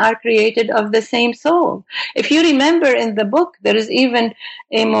women are created of the same soul. If you remember in the book, there is even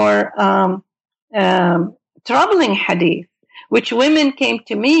a more troubling hadith, which women came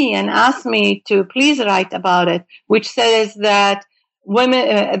to me and asked me to please write about it, which says that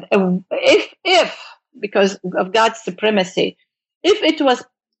women, if because of God's supremacy, if it was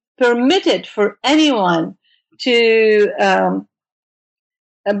permitted for anyone to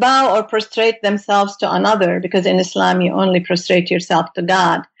bow or prostrate themselves to another, because in Islam you only prostrate yourself to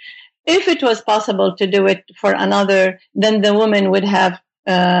God. If it was possible to do it for another, then the woman would have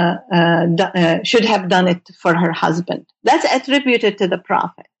should have done it for her husband. That's attributed to the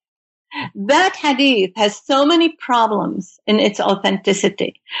Prophet. That hadith has so many problems in its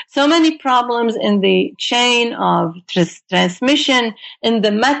authenticity, so many problems in the chain of transmission, in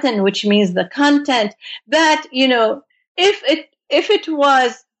the matan, which means the content, that, if it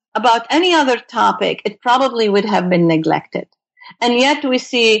was about any other topic, it probably would have been neglected. And yet we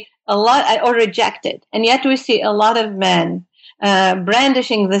see a lot, or rejected. And yet we see a lot of men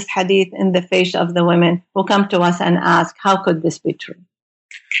brandishing this hadith in the face of the women who come to us and ask, how could this be true?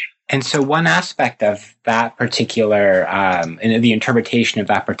 And so one aspect of that particular, in the interpretation of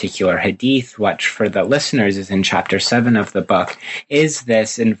that particular hadith, which for the listeners is in chapter 7 of the book, is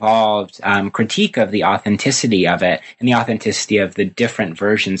this involved critique of the authenticity of it and the authenticity of the different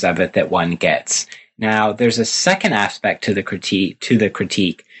versions of it that one gets. Now, there's a second aspect to the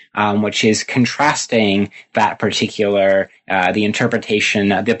critique, which is contrasting that particular, the interpretation,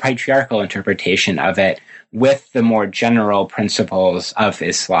 the patriarchal interpretation of it with the more general principles of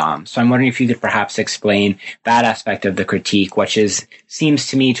Islam. So I'm wondering if you could perhaps explain that aspect of the critique, which seems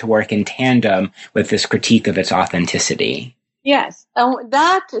to me to work in tandem with this critique of its authenticity. Yes,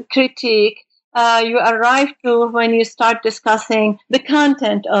 that critique you arrive to when you start discussing the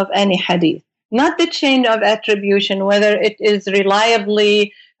content of any hadith, not the chain of attribution, whether it is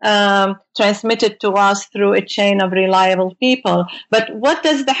reliably transmitted to us through a chain of reliable people. But what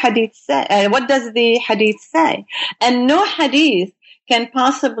does the hadith say? What does the hadith say? And no hadith can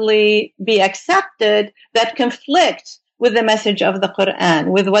possibly be accepted that conflicts with the message of the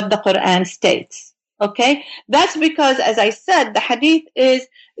Quran, with what the Quran states. Okay? That's because, as I said, the hadith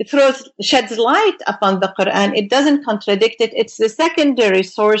sheds light upon the Quran. It doesn't contradict it. It's the secondary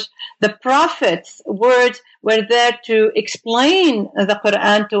source. The Prophet's words were there to explain the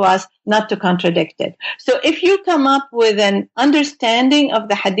Quran to us, not to contradict it. So if you come up with an understanding of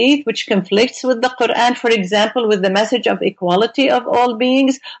the hadith which conflicts with the Quran, for example, with the message of equality of all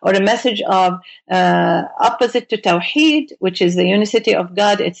beings, or a message of opposite to Tawheed, which is the unicity of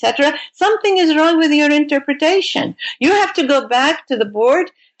God, etc., something is wrong with your interpretation. You have to go back to the board,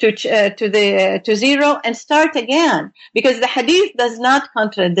 to zero, and start again, because the hadith does not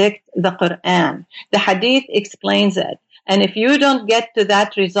contradict the Quran. The hadith explains it. And if you don't get to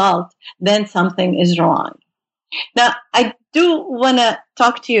that result, then something is wrong. Now, I do want to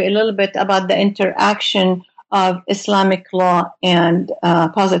talk to you a little bit about the interaction of Islamic law and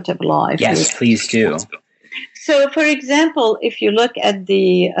positive law. Yes, please do. So, for example, if you look at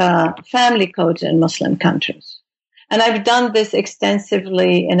the family codes in Muslim countries, and I've done this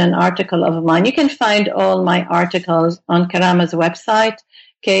extensively in an article of mine. You can find all my articles on Karamah's website,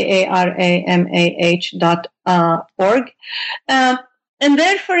 karamah.org. And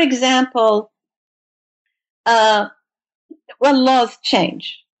there, for example, laws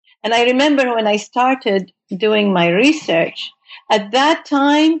change. And I remember when I started doing my research, at that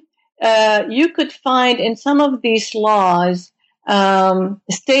time, you could find in some of these laws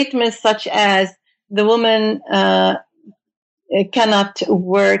statements such as the woman cannot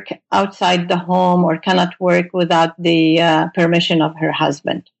work outside the home or cannot work without the permission of her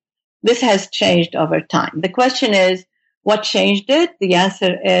husband. This has changed over time. The question is, what changed it? The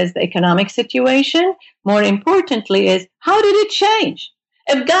answer is the economic situation. More importantly is, how did it change?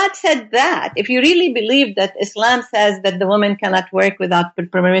 If God said that, if you really believe that Islam says that the woman cannot work without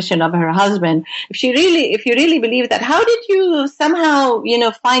permission of her husband, if you really believe that, how did you somehow,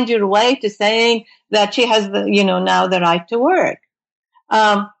 find your way to saying that she has now the right to work?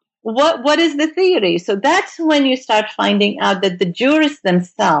 What is the theory? So that's when you start finding out that the jurists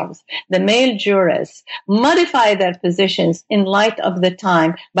themselves, the male jurists, modify their positions in light of the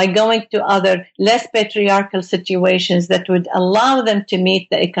time by going to other less patriarchal situations that would allow them to meet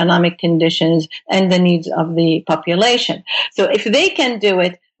the economic conditions and the needs of the population. So if they can do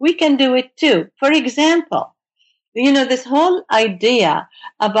it, we can do it too. For example, this whole idea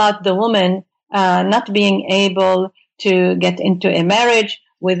about the woman not being able to get into a marriage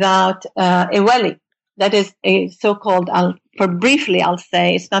without a wali. That is a so-called, I'll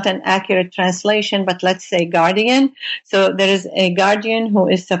say, it's not an accurate translation, but let's say guardian. So there is a guardian who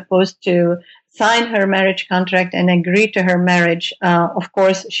is supposed to sign her marriage contract and agree to her marriage. Of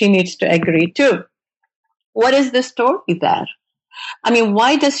course, she needs to agree too. What is the story there? I mean,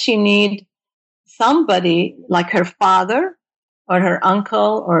 why does she need somebody like her father or her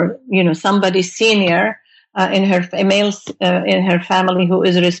uncle or, somebody senior in her in her family who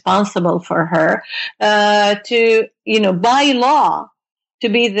is responsible for her to, by law, to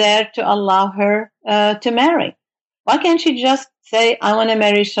be there to allow her to marry? Why can't she just say, I want to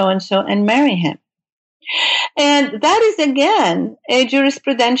marry so-and-so and marry him? And that is, again, a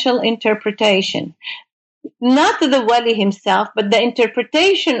jurisprudential interpretation. Not the wali himself, but the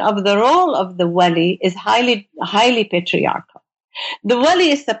interpretation of the role of the wali is highly, highly patriarchal. The wali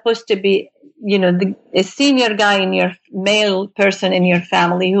is supposed to be, a senior guy in your male person in your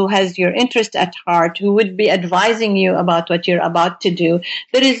family who has your interest at heart, who would be advising you about what you're about to do.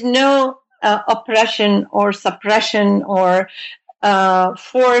 There is no oppression or suppression or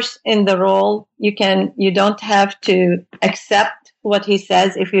force in the role. You don't have to accept what he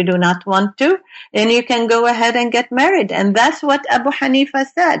says if you do not want to, and you can go ahead and get married. And that's what Abu Hanifa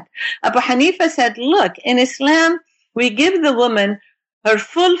said. Abu Hanifa said, look, in Islam, we give the woman her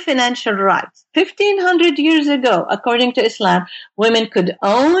full financial rights. 1,500 years ago, according to Islam, women could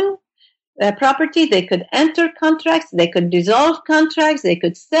own property, they could enter contracts, they could dissolve contracts, they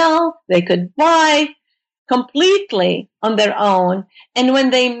could sell, they could buy completely on their own. And when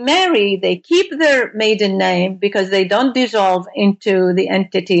they marry, they keep their maiden name because they don't dissolve into the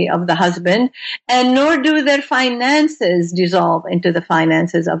entity of the husband, and nor do their finances dissolve into the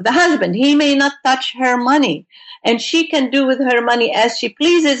finances of the husband. He may not touch her money, and she can do with her money as she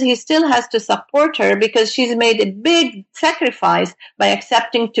pleases. He still has to support her because she's made a big sacrifice by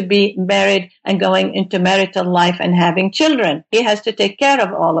accepting to be married and going into marital life and having children. He has to take care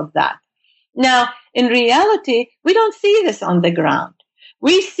of all of that. Now, in reality, we don't see this on the ground.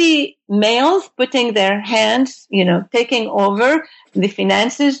 We see males putting their hands, taking over the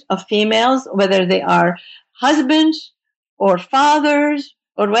finances of females, whether they are husbands or fathers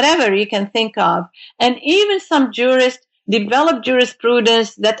or whatever you can think of. And even some jurists develop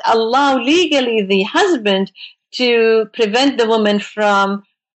jurisprudence that allow legally the husband to prevent the woman from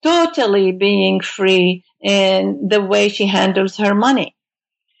totally being free in the way she handles her money.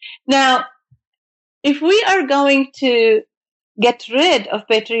 Now, if we are going to get rid of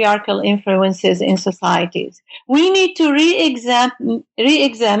patriarchal influences in societies, we need to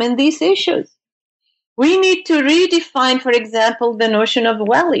re-examine these issues. We need to redefine, for example, the notion of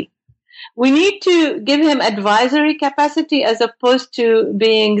wali. We need to give him advisory capacity as opposed to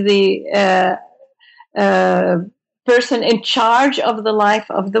being the person in charge of the life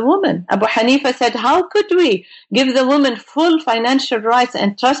of the woman. Abu Hanifa said, how could we give the woman full financial rights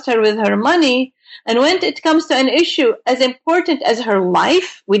and trust her with her money, and when it comes to an issue as important as her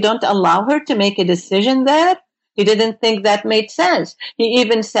life, we don't allow her to make a decision there? He didn't think that made sense. He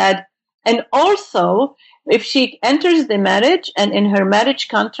even said, and also, if she enters the marriage and in her marriage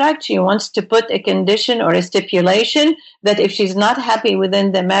contract, she wants to put a condition or a stipulation that if she's not happy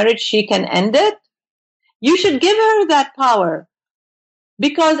within the marriage, she can end it, you should give her that power,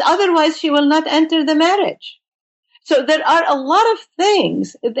 because otherwise she will not enter the marriage. So there are a lot of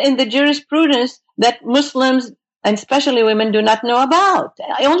things in the jurisprudence that Muslims, and especially women, do not know about.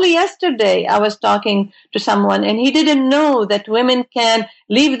 Only yesterday I was talking to someone, and he didn't know that women can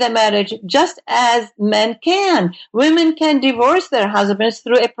leave the marriage just as men can. Women can divorce their husbands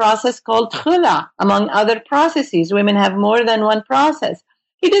through a process called khula, among other processes. Women have more than one process.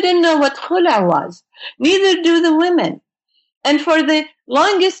 He didn't know what khula was. Neither do the women. And for the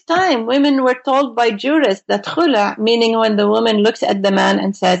longest time, women were told by jurists that khula, meaning when the woman looks at the man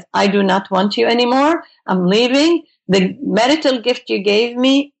and says, I do not want you anymore, I'm leaving, the marital gift you gave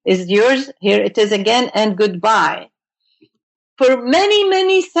me is yours, here it is again, and goodbye. For many,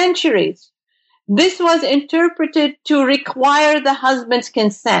 many centuries, this was interpreted to require the husband's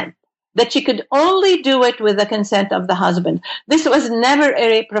consent, that she could only do it with the consent of the husband. This was never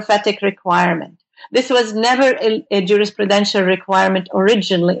a prophetic requirement. This was never a jurisprudential requirement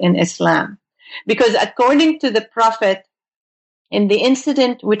originally in Islam. Because according to the Prophet, in the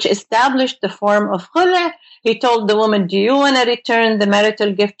incident which established the form of khula, he told the woman, do you want to return the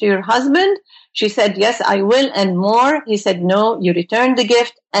marital gift to your husband? She said, yes, I will, and more. He said, no, you return the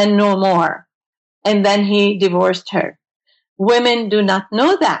gift and no more. And then he divorced her. Women do not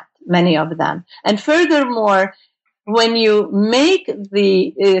know that, many of them. And furthermore, when you make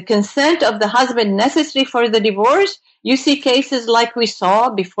the consent of the husband necessary for the divorce, you see cases like we saw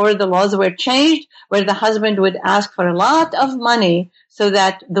before the laws were changed, where the husband would ask for a lot of money so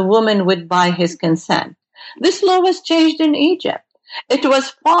that the woman would buy his consent. This law was changed in Egypt. It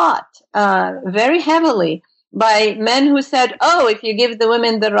was fought very heavily by men who said, oh, if you give the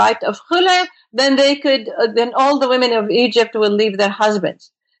women the right of khula, then then all the women of Egypt will leave their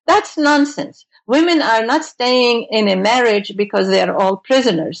husbands. That's nonsense. Women are not staying in a marriage because they are all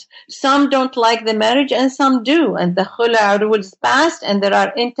prisoners. Some don't like the marriage and some do. And the khula rules passed and there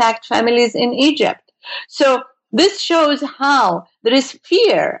are intact families in Egypt. So this shows how there is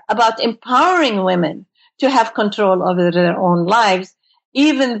fear about empowering women to have control over their own lives,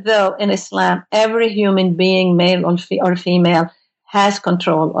 even though in Islam, every human being, male or female, has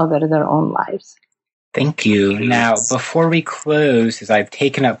control over their own lives. Thank you. Now, before we close, as I've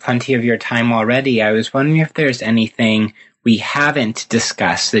taken up plenty of your time already, I was wondering if there's anything we haven't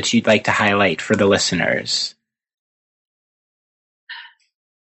discussed that you'd like to highlight for the listeners.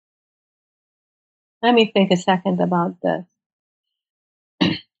 Let me think a second about this.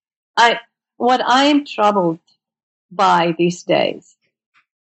 What I am troubled by these days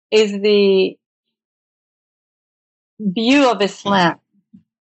is the view of Islam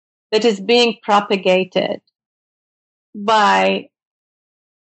that is being propagated by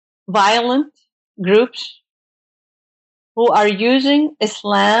violent groups who are using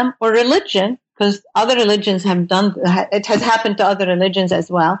Islam or religion, because other religions have done, it has happened to other religions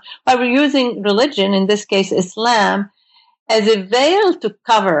as well, but we're using religion, in this case Islam, as a veil to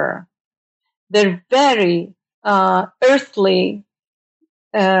cover their very earthly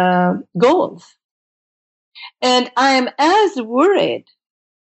goals. And I am as worried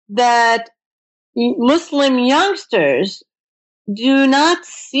that Muslim youngsters do not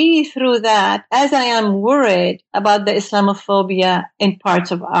see through that as I am worried about the Islamophobia in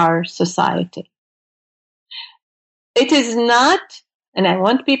parts of our society. It is not, and I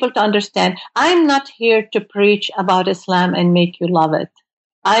want people to understand, I'm not here to preach about Islam and make you love it.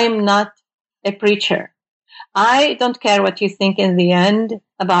 I am not a preacher. I don't care what you think in the end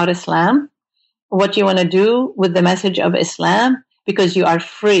about Islam, what you want to do with the message of Islam, because you are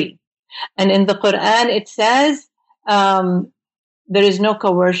free. And in the Quran, it says there is no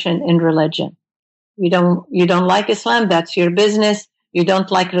coercion in religion. You don't like Islam, that's your business. You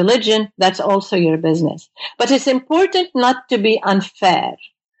don't like religion, that's also your business. But it's important not to be unfair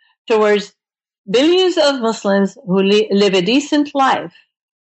towards billions of Muslims who live a decent life,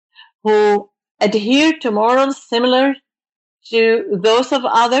 who adhere to morals similar to those of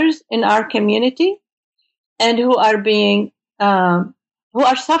others in our community, and who are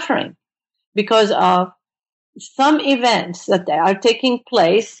suffering because of some events that are taking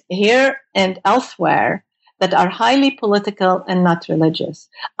place here and elsewhere that are highly political and not religious.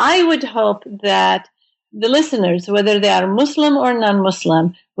 I would hope that the listeners, whether they are Muslim or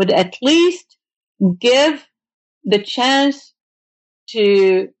non-Muslim, would at least give the chance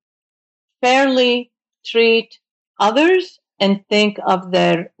to fairly treat others and think of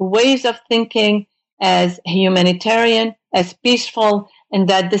their ways of thinking as humanitarian, as peaceful, and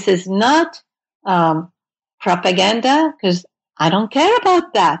that this is not propaganda, because I don't care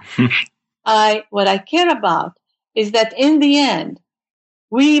about that. What I care about is that in the end,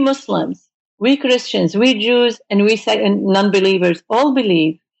 we Muslims, we Christians, we Jews, and we non-believers all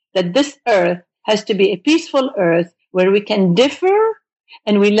believe that this earth has to be a peaceful earth where we can differ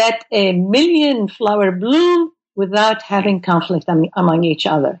and we let a million flower bloom without having conflict among each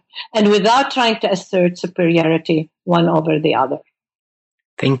other and without trying to assert superiority one over the other.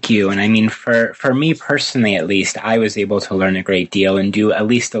 Thank you. And I mean, for me personally, at least, I was able to learn a great deal and do at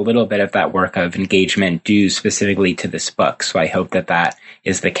least a little bit of that work of engagement due specifically to this book. So I hope that that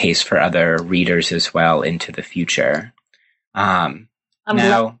is the case for other readers as well into the future.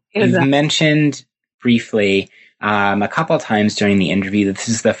 Now, you've mentioned briefly a couple of times during the interview that this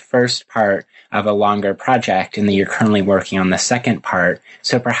is the first part of a longer project and that you're currently working on the second part.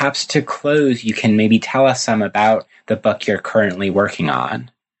 So perhaps to close, you can maybe tell us some about the book you're currently working on.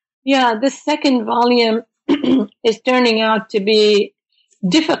 Yeah, this second volume is turning out to be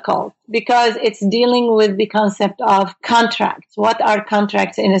difficult because it's dealing with the concept of contracts. What are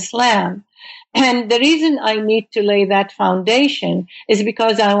contracts in Islam? And the reason I need to lay that foundation is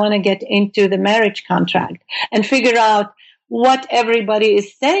because I want to get into the marriage contract and figure out what everybody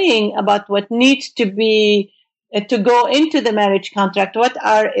is saying about what needs to be to go into the marriage contract. What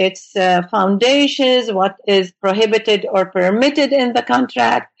are its foundations? What is prohibited or permitted in the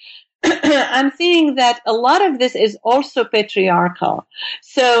contract? I'm seeing that a lot of this is also patriarchal.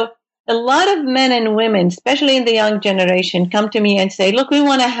 So a lot of men and women, especially in the young generation, come to me and say, look, we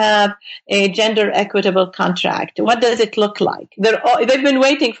want to have a gender equitable contract. What does it look like? They've been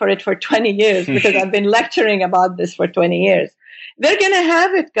waiting for it for 20 years because I've been lecturing about this for 20 years. They're going to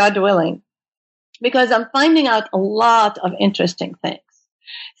have it, God willing, because I'm finding out a lot of interesting things.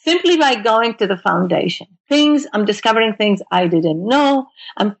 Simply by going to the foundation. I'm discovering things I didn't know.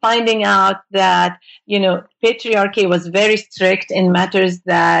 I'm finding out that, patriarchy was very strict in matters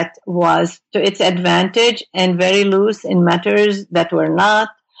that was to its advantage and very loose in matters that were not.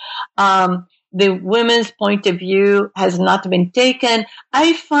 The women's point of view has not been taken.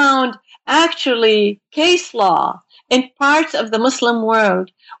 I found actually case law in parts of the Muslim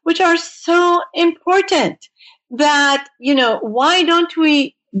world which are so important that, why don't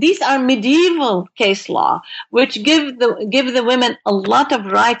we? These are medieval case law, which give the women a lot of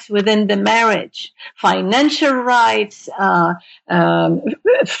rights within the marriage, financial rights,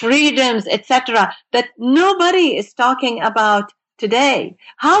 freedoms, etc., that nobody is talking about today.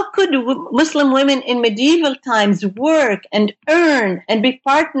 How could Muslim women in medieval times work and earn and be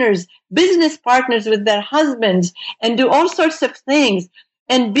partners, business partners with their husbands, and do all sorts of things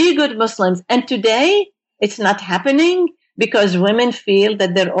and be good Muslims? And today, it's not happening because women feel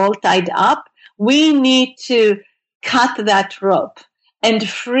that they're all tied up. We need to cut that rope and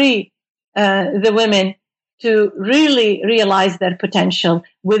free the women to really realize their potential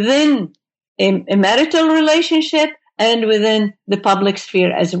within a marital relationship and within the public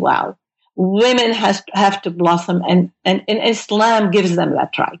sphere as well. Women have to blossom, and Islam gives them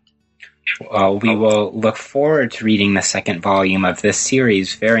that right. Well, we will look forward to reading the second volume of this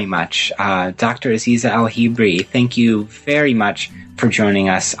series very much. Dr. Aziza Al-Hibri, thank you very much for joining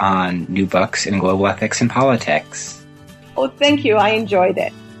us on New Books in Global Ethics and Politics. Oh, thank you. I enjoyed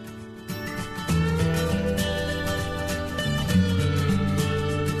it.